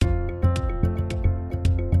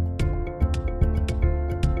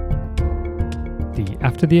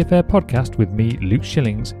After the Affair podcast with me, Luke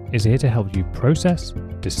Shillings, is here to help you process,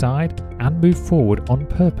 decide, and move forward on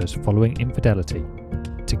purpose following infidelity.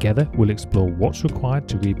 Together, we'll explore what's required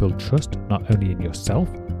to rebuild trust not only in yourself,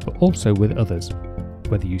 but also with others.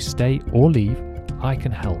 Whether you stay or leave, I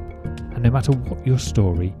can help. And no matter what your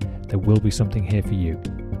story, there will be something here for you.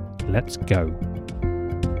 Let's go.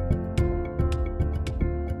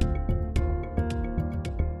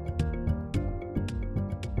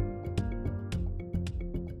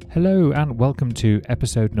 Hello and welcome to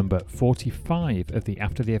episode number 45 of the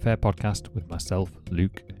After the Affair podcast with myself,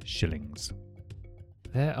 Luke Shillings.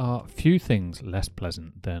 There are few things less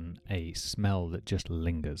pleasant than a smell that just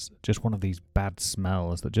lingers, just one of these bad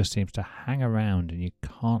smells that just seems to hang around and you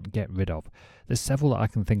can't get rid of. There's several that I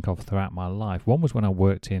can think of throughout my life. One was when I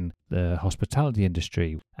worked in the hospitality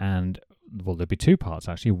industry, and well, there'd be two parts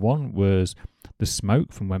actually. One was the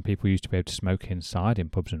smoke from when people used to be able to smoke inside in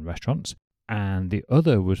pubs and restaurants. And the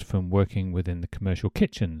other was from working within the commercial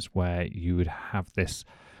kitchens, where you would have this,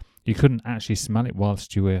 you couldn't actually smell it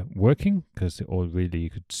whilst you were working, because all really you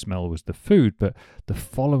could smell was the food. But the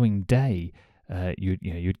following day,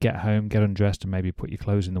 you'd get home, get undressed, and maybe put your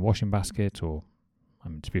clothes in the washing basket. Or,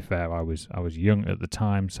 to be fair, I was young at the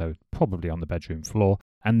time, so probably on the bedroom floor.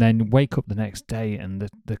 And then wake up the next day and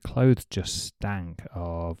the clothes just stank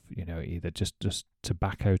of, either just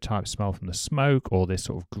tobacco type smell from the smoke, or this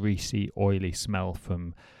sort of greasy, oily smell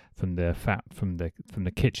from the fat from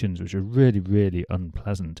the kitchens, which are really, really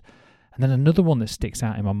unpleasant. And then another one that sticks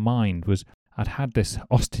out in my mind was I'd had this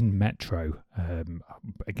Austin Metro,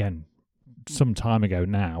 again, some time ago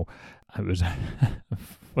now. It was a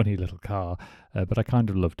funny little car, but I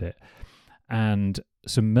kind of loved it. And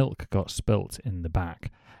some milk got spilt in the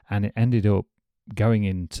back, and it ended up going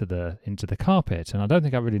into the carpet. And I don't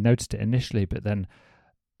think I really noticed it initially, but then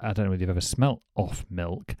I don't know whether you've ever smelt off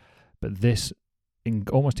milk, but this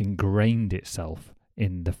almost ingrained itself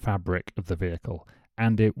in the fabric of the vehicle,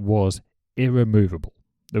 and it was irremovable.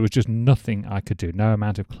 There was just nothing I could do. No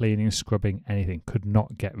amount of cleaning, scrubbing, anything could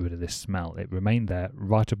not get rid of this smell. It remained there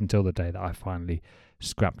right up until the day that I finally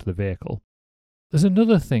scrapped the vehicle. There's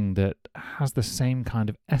another thing that has the same kind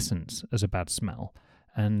of essence as a bad smell,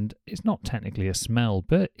 and it's not technically a smell,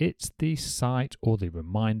 but it's the sight or the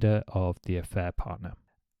reminder of the affair partner.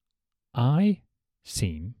 I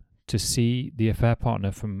seem to see the affair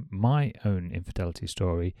partner from my own infidelity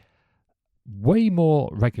story way more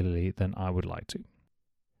regularly than I would like to.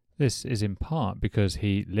 This is in part because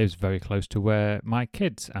he lives very close to where my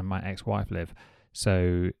kids and my ex-wife live,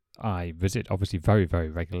 so I visit obviously very, very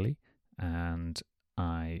regularly. And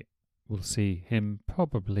I will see him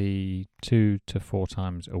probably 2 to 4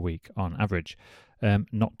 times a week on average.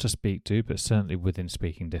 Not to speak to, but certainly within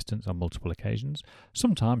speaking distance on multiple occasions.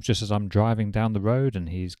 Sometimes just as I'm driving down the road and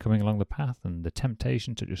he's coming along the path, and the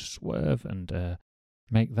temptation to just swerve and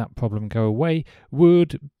make that problem go away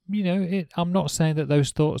would, I'm not saying that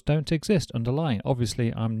those thoughts don't exist underlying.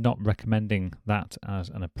 Obviously, I'm not recommending that as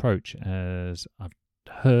an approach, as I've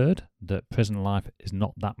heard that prison life is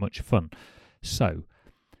not that much fun. So,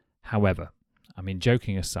 however,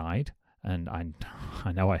 joking aside, and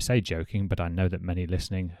I know I say joking, but I know that many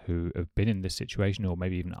listening who have been in this situation, or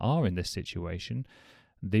maybe even are in this situation,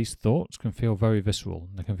 these thoughts can feel very visceral.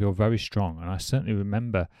 They can feel very strong. And I certainly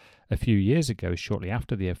remember a few years ago, shortly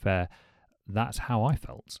after the affair, that's how I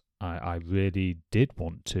felt. I really did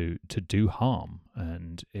want to do harm,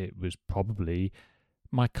 and it was probably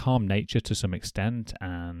my calm nature to some extent,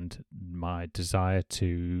 and my desire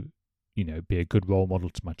to, be a good role model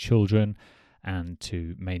to my children, and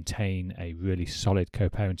to maintain a really solid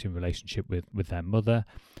co-parenting relationship with their mother.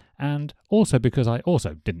 And also because I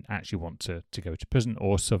also didn't actually want to go to prison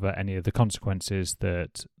or suffer any of the consequences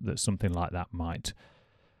that something like that might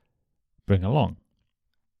bring along.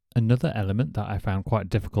 Another element that I found quite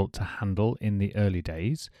difficult to handle in the early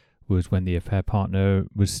days was when the affair partner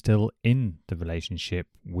was still in the relationship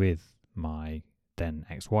with my then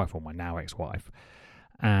ex-wife, or my now ex-wife.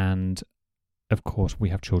 And of course, we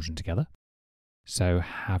have children together. So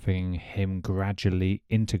having him gradually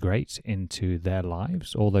integrate into their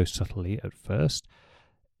lives, although subtly at first,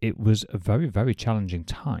 it was a very, very challenging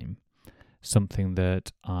time. Something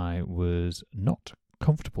that I was not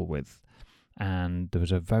comfortable with. And there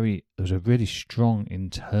was a really strong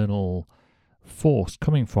internal force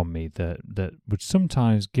coming from me that would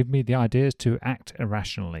sometimes give me the ideas to act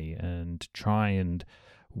irrationally and try and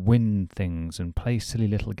win things and play silly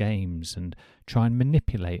little games and try and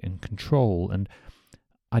manipulate and control. And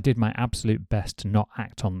I did my absolute best to not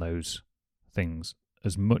act on those things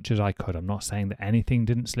as much as I could. I'm not saying that anything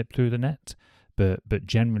didn't slip through the net, but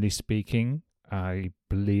generally speaking, I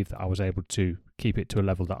believe that I was able to keep it to a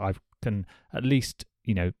level that I can at least,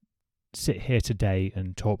 sit here today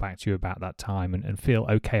and talk back to you about that time and feel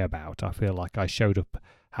okay about. I feel like I showed up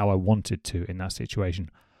how I wanted to in that situation,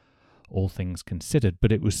 all things considered.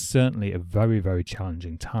 But it was certainly a very, very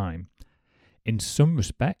challenging time. In some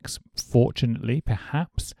respects, fortunately,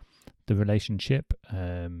 perhaps, the relationship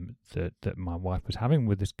that my wife was having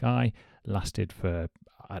with this guy lasted for,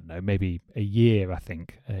 I don't know, maybe a year, I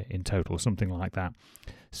think, in total, something like that.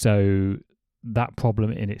 So that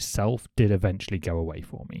problem in itself did eventually go away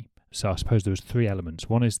for me. So I suppose there was three elements.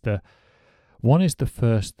 One is the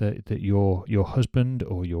first that your husband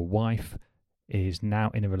or your wife is now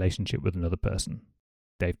in a relationship with another person.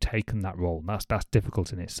 They've taken that role. That's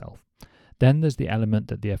difficult in itself. Then there's the element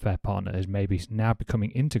that the affair partner is maybe now becoming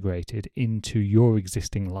integrated into your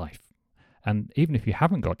existing life. And even if you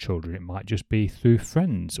haven't got children, it might just be through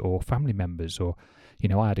friends or family members. Or,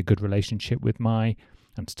 I had a good relationship with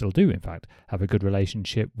and still do, in fact, have a good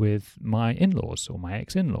relationship with my in-laws or my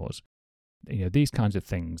ex-in-laws. These kinds of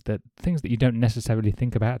things that you don't necessarily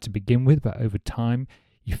think about to begin with, but over time,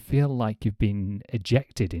 you feel like you've been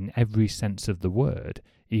ejected in every sense of the word,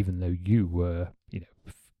 even though you were,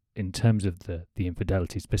 in terms of the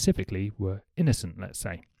infidelity specifically, were innocent, let's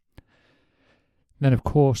say. Then, of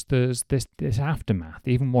course, there's this aftermath.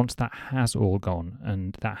 Even once that has all gone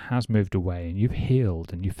and that has moved away and you've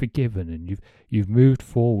healed and you've forgiven and you've moved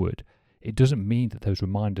forward, it doesn't mean that those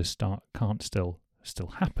reminders can't still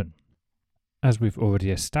happen. As we've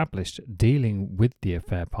already established, dealing with the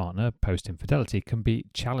affair partner post-infidelity can be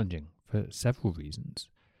challenging for several reasons.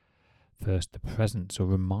 First, the presence or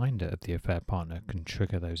reminder of the affair partner can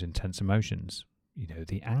trigger those intense emotions.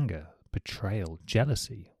 The anger, betrayal,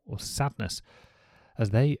 jealousy, or sadness,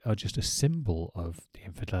 as they are just a symbol of the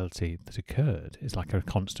infidelity that occurred. It's like a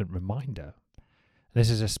constant reminder. This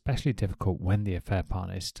is especially difficult when the affair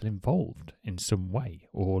partner is still involved in some way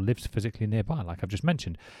or lives physically nearby, like I've just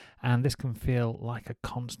mentioned, and this can feel like a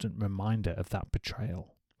constant reminder of that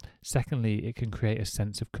betrayal. Secondly, it can create a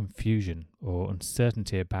sense of confusion or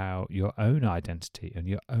uncertainty about your own identity and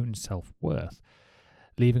your own self-worth,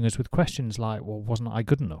 leaving us with questions like, well, wasn't I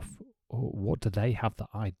good enough? Or what do they have that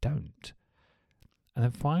I don't? And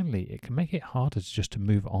then finally, it can make it harder just to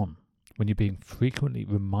move on when you're being frequently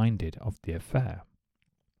reminded of the affair.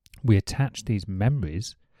 We attach these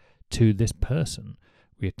memories to this person.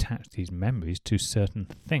 We attach these memories to certain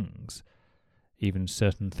things, even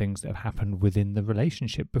certain things that have happened within the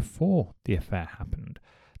relationship before the affair happened,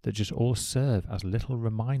 that just all serve as little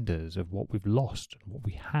reminders of what we've lost and what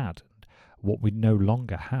we had and what we no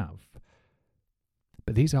longer have.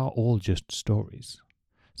 But these are all just stories.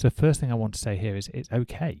 So the first thing I want to say here is it's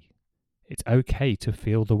okay. It's okay to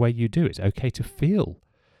feel the way you do. It's okay to feel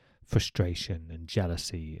frustration and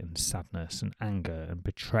jealousy and sadness and anger and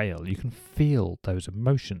betrayal. You can feel those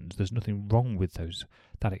emotions. There's nothing wrong with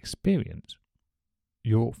that experience.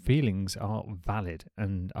 Your feelings are valid,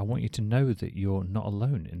 and I want you to know that you're not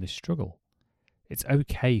alone in this struggle. It's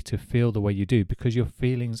okay to feel the way you do because your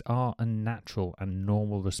feelings are a natural and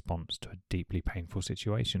normal response to a deeply painful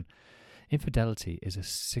situation. Infidelity is a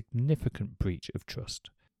significant breach of trust,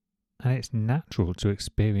 and it's natural to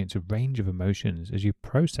experience a range of emotions as you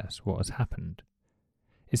process what has happened.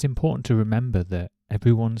 It's important to remember that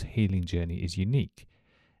everyone's healing journey is unique,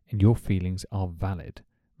 and your feelings are valid,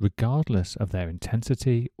 regardless of their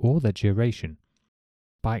intensity or their duration.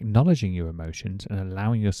 By acknowledging your emotions and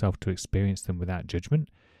allowing yourself to experience them without judgment,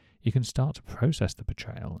 you can start to process the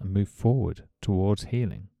betrayal and move forward towards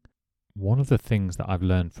healing. One of the things that I've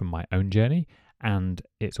learned from my own journey, and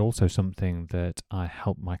it's also something that I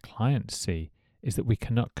help my clients see, is that we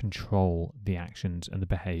cannot control the actions and the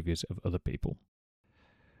behaviours of other people.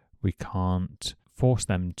 We can't force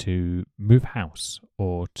them to move house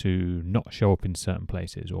or to not show up in certain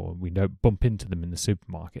places, or we don't bump into them in the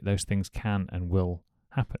supermarket. Those things can and will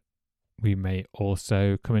happen. We may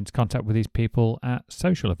also come into contact with these people at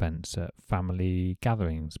social events, at family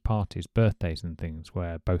gatherings, parties, birthdays and things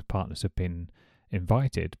where both partners have been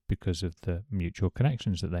invited because of the mutual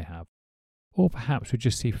connections that they have. Or perhaps we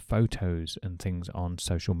just see photos and things on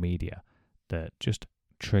social media that just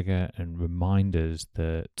trigger and remind us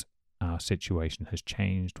that our situation has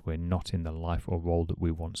changed. We're not in the life or role that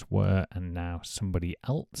we once were, and now somebody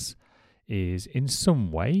else is in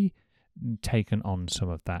some way taken on some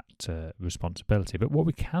of that responsibility. But what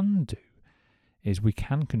we can do is we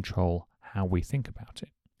can control how we think about it.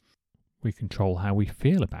 We control how we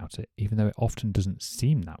feel about it, even though it often doesn't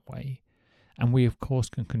seem that way. And we, of course,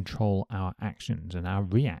 can control our actions and our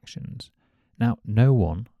reactions. Now, no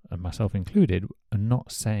one, and myself included, are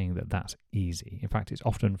not saying that that's easy. In fact, it's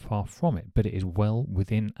often far from it, but it is well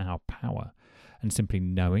within our power. And simply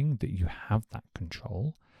knowing that you have that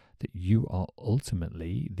control, that you are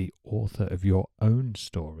ultimately the author of your own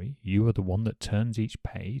story, you are the one that turns each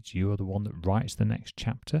page, you are the one that writes the next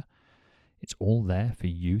chapter. It's all there for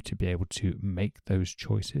you to be able to make those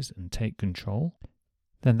choices and take control.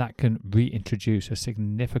 Then that can reintroduce a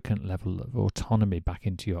significant level of autonomy back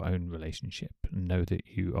into your own relationship and know that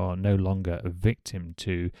you are no longer a victim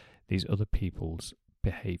to these other people's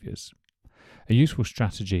behaviours. A useful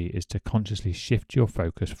strategy is to consciously shift your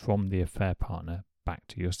focus from the affair partner back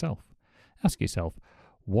to yourself. Ask yourself,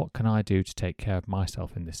 what can I do to take care of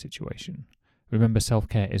myself in this situation? Remember,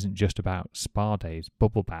 self-care isn't just about spa days,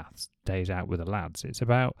 bubble baths, days out with the lads. It's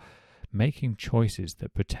about making choices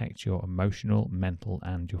that protect your emotional, mental,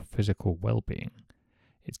 and your physical well-being.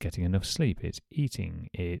 It's getting enough sleep, it's eating,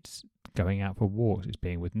 it's going out for walks, it's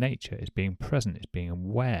being with nature, it's being present, it's being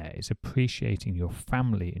aware, it's appreciating your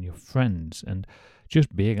family and your friends, and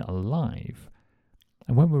just being alive.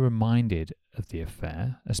 And when we're reminded of the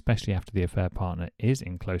affair, especially after the affair partner is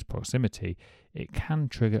in close proximity, it can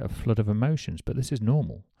trigger a flood of emotions, but this is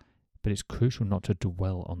normal. But it's crucial not to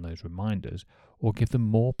dwell on those reminders or give them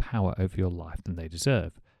more power over your life than they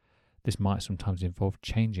deserve. This might sometimes involve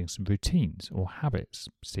changing some routines or habits,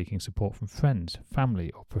 seeking support from friends, family,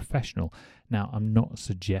 or professional. Now, I'm not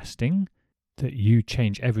suggesting that you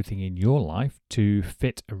change everything in your life to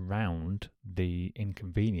fit around the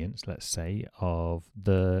inconvenience, let's say, of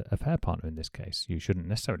the affair partner in this case. You shouldn't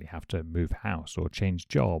necessarily have to move house or change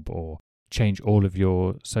job or change all of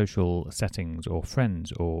your social settings or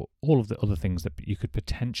friends or all of the other things that you could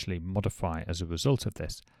potentially modify as a result of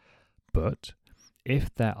this. But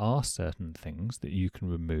if there are certain things that you can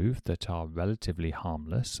remove that are relatively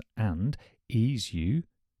harmless and ease you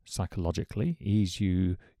psychologically, ease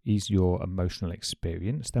your emotional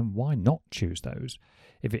experience, then why not choose those?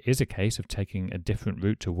 If it is a case of taking a different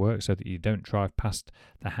route to work so that you don't drive past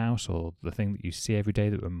the house or the thing that you see every day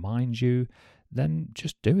that reminds you, then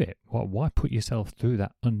just do it. Why put yourself through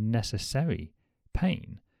that unnecessary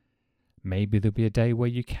pain? Maybe there'll be a day where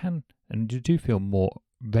you can and you do feel more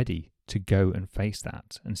ready to go and face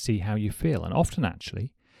that and see how you feel. And often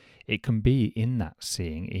actually, it can be in that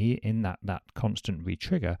seeing, in that constant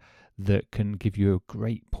re-trigger that can give you a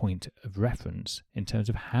great point of reference in terms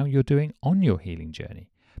of how you're doing on your healing journey.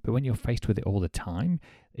 But when you're faced with it all the time,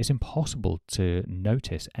 it's impossible to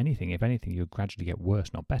notice anything. If anything, you'll gradually get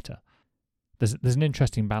worse, not better. There's an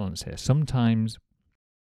interesting balance here. Sometimes,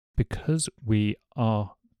 because we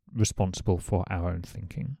are responsible for our own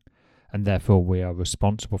thinking, and therefore we are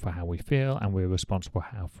responsible for how we feel, and we're responsible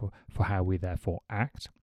for how we therefore act,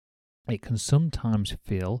 it can sometimes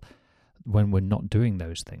feel, when we're not doing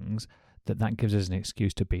those things, that gives us an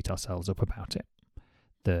excuse to beat ourselves up about it.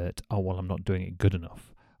 That, oh well, I'm not doing it good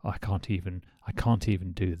enough. I can't even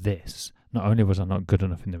do this. Not only was I not good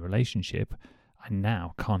enough in the relationship, I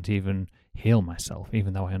now can't even heal myself,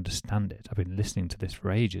 even though I understand it. I've been listening to this for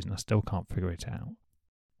ages and I still can't figure it out.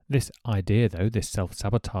 This idea, though, this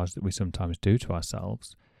self-sabotage that we sometimes do to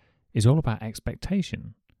ourselves, is all about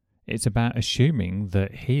expectation. It's about assuming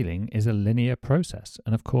that healing is a linear process,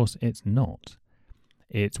 and of course it's not.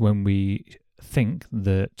 It's when we think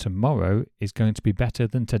that tomorrow is going to be better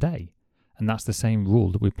than today. And that's the same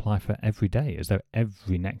rule that we apply for every day, as though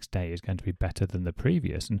every next day is going to be better than the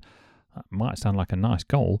previous. And that might sound like a nice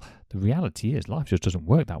goal. The reality is life just doesn't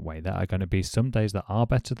work that way. There are going to be some days that are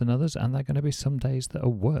better than others, and there are going to be some days that are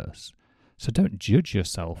worse. So don't judge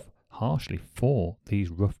yourself harshly for these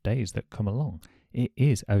rough days that come along. It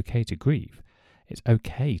is okay to grieve. It's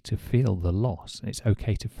okay to feel the loss. It's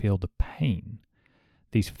okay to feel the pain.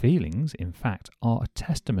 These feelings, in fact, are a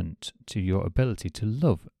testament to your ability to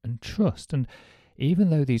love and trust. And even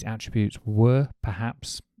though these attributes were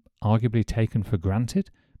perhaps arguably taken for granted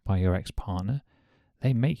by your ex-partner,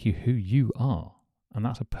 they make you who you are. And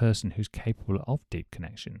that's a person who's capable of deep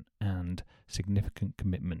connection and significant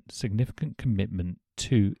commitment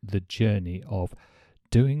to the journey of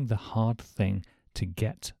doing the hard thing to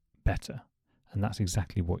get better. And that's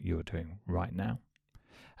exactly what you're doing right now.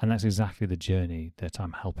 And that's exactly the journey that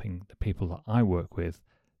I'm helping the people that I work with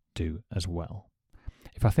do as well.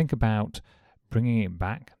 If I think about bringing it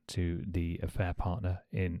back to the affair partner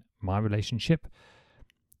in my relationship,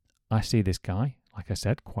 I see this guy, like I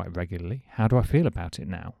said, quite regularly. How do I feel about it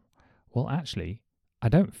now? Well, actually, I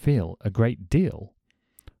don't feel a great deal.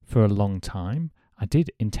 For a long time, I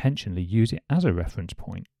did intentionally use it as a reference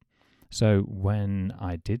point. So when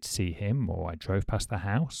I did see him, or I drove past the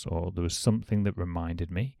house, or there was something that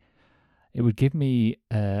reminded me, it would give me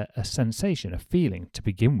a sensation, a feeling to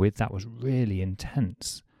begin with that was really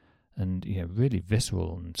intense and really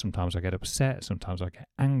visceral. And sometimes I get upset, sometimes I get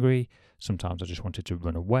angry, sometimes I just wanted to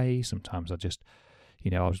run away, sometimes I just,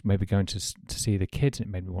 I was maybe going to see the kids and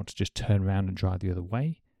it made me want to just turn around and drive the other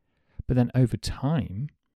way. But then over time,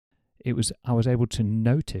 I was able to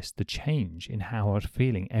notice the change in how I was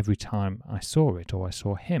feeling every time I saw it or I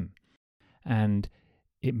saw him. And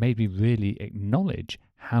it made me really acknowledge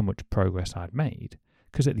how much progress I'd made.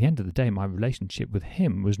 Because at the end of the day, my relationship with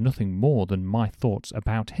him was nothing more than my thoughts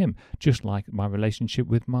about him, just like my relationship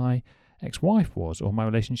with my ex-wife was, or my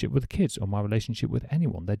relationship with the kids, or my relationship with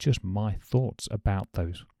anyone. They're just my thoughts about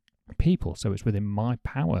those people. So it's within my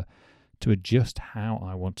power to adjust how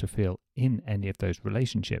I want to feel in any of those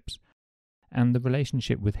relationships. And the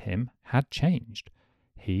relationship with him had changed.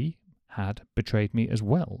 He had betrayed me as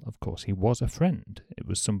well. Of course, he was a friend. It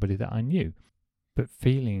was somebody that I knew. But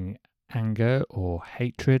feeling anger or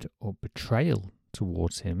hatred or betrayal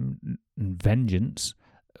towards him and vengeance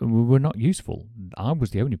were not useful. I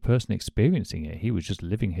was the only person experiencing it. He was just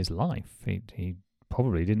living his life. He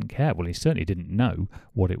probably didn't care. Well, he certainly didn't know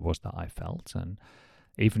what it was that I felt. And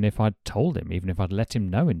even if I'd told him, even if I'd let him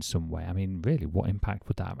know in some way, I mean, really, what impact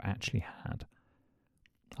would that have actually had?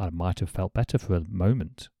 I might have felt better for a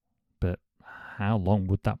moment, but how long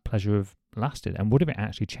would that pleasure have lasted? And would have it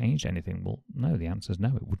actually changed anything? Well, no, the answer is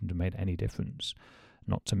no. It wouldn't have made any difference.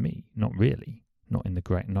 Not to me. Not really. Not in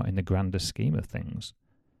the grander scheme of things.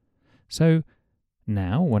 So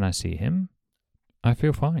now when I see him, I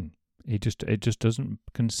feel fine. It just doesn't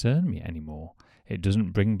concern me anymore. It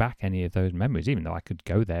doesn't bring back any of those memories, even though I could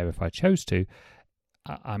go there if I chose to.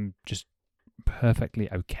 I'm just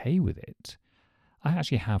perfectly okay with it. I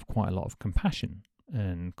actually have quite a lot of compassion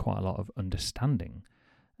and quite a lot of understanding,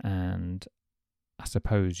 and I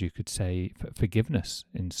suppose you could say forgiveness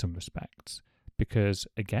in some respects, because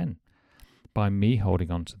again, by me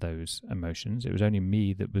holding on to those emotions, it was only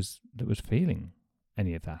me that was feeling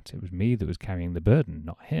any of that. It was me that was carrying the burden,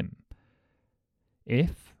 not him.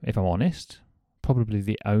 If I'm honest, probably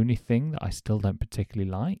the only thing that I still don't particularly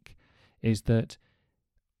like is that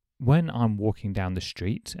when I'm walking down the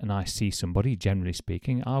street and I see somebody, generally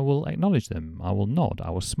speaking, I will acknowledge them. I will nod.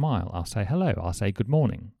 I will smile. I'll say hello. I'll say good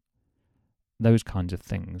morning. Those kinds of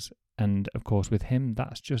things. And of course, with him,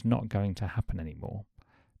 that's just not going to happen anymore,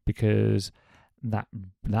 because that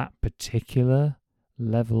particular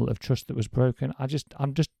level of trust that was broken,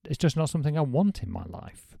 it's just not something I want in my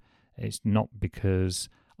life. It's not because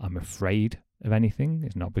I'm afraid of anything.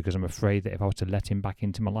 It's not because I'm afraid that if I were to let him back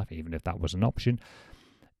into my life, even if that was an option,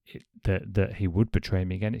 that he would betray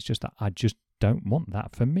me again. It's just that I just don't want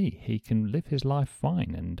that for me. He can live his life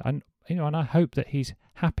fine, and I hope that he's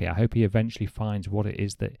happy. I hope he eventually finds what it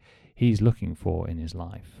is that he's looking for in his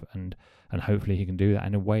life, and hopefully he can do that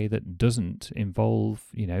in a way that doesn't involve,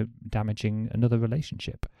 damaging another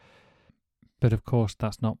relationship. But of course,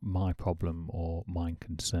 that's not my problem or my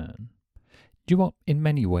concern. Do you know what? In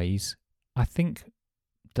many ways, I think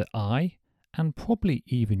that I, and probably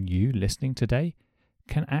even you listening today,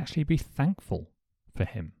 can actually be thankful for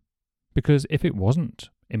him. Because if it wasn't,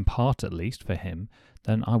 in part at least, for him,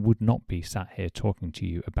 then I would not be sat here talking to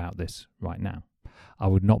you about this right now. I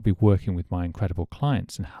would not be working with my incredible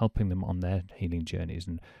clients and helping them on their healing journeys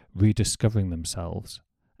and rediscovering themselves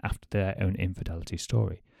after their own infidelity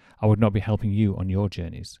story. I would not be helping you on your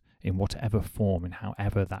journeys in whatever form and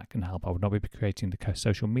however that can help. I would not be creating the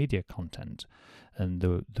social media content and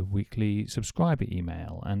the weekly subscriber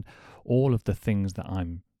email and all of the things that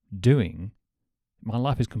I'm doing. My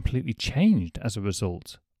life has completely changed as a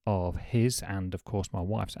result of his and, of course, my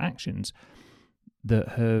wife's actions that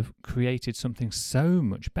have created something so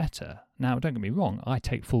much better. Now, don't get me wrong, I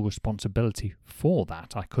take full responsibility for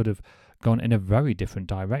that. I could have gone in a very different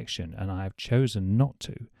direction, and I have chosen not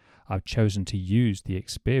to. I've chosen to use the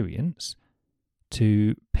experience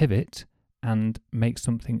to pivot and make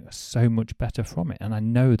something so much better from it. And I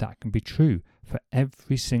know that can be true for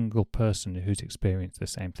every single person who's experienced the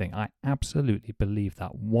same thing. I absolutely believe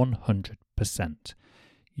that 100%.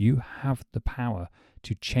 You have the power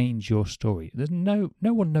to change your story. There's no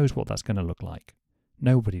one knows what that's going to look like.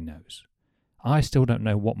 Nobody knows. I still don't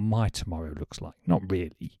know what my tomorrow looks like. Not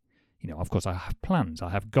really. Of course, I have plans, I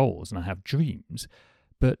have goals, and I have dreams.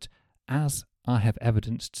 But as I have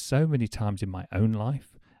evidenced so many times in my own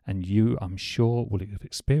life, and you, I'm sure, will have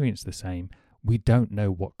experienced the same, we don't know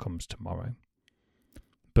what comes tomorrow.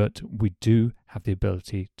 But we do have the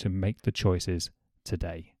ability to make the choices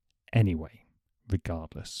today, anyway,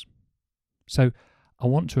 regardless. So I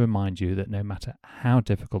want to remind you that no matter how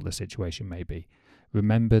difficult the situation may be,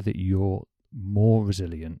 remember that you're more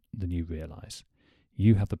resilient than you realize.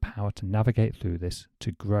 You have the power to navigate through this,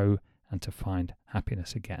 to grow and to find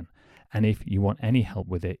happiness again. And if you want any help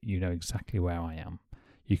with it, you know exactly where I am.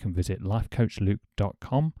 You can visit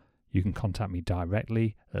lifecoachluke.com. You can contact me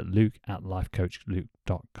directly at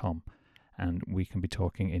luke@lifecoachluke.com. And we can be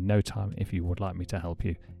talking in no time if you would like me to help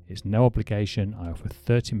you. It's no obligation. I offer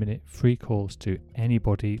 30-minute free calls to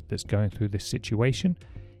anybody that's going through this situation.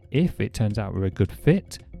 If it turns out we're a good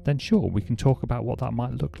fit, then sure, we can talk about what that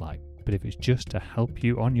might look like. But if it's just to help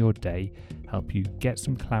you on your day, help you get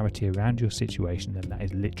some clarity around your situation, then that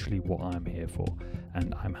is literally what I'm here for.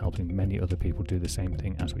 And I'm helping many other people do the same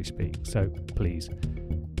thing as we speak. So please,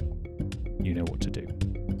 you know what to do.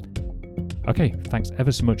 Okay, thanks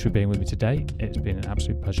ever so much for being with me today. It's been an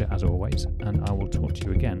absolute pleasure as always, and I will talk to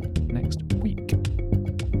you again next week.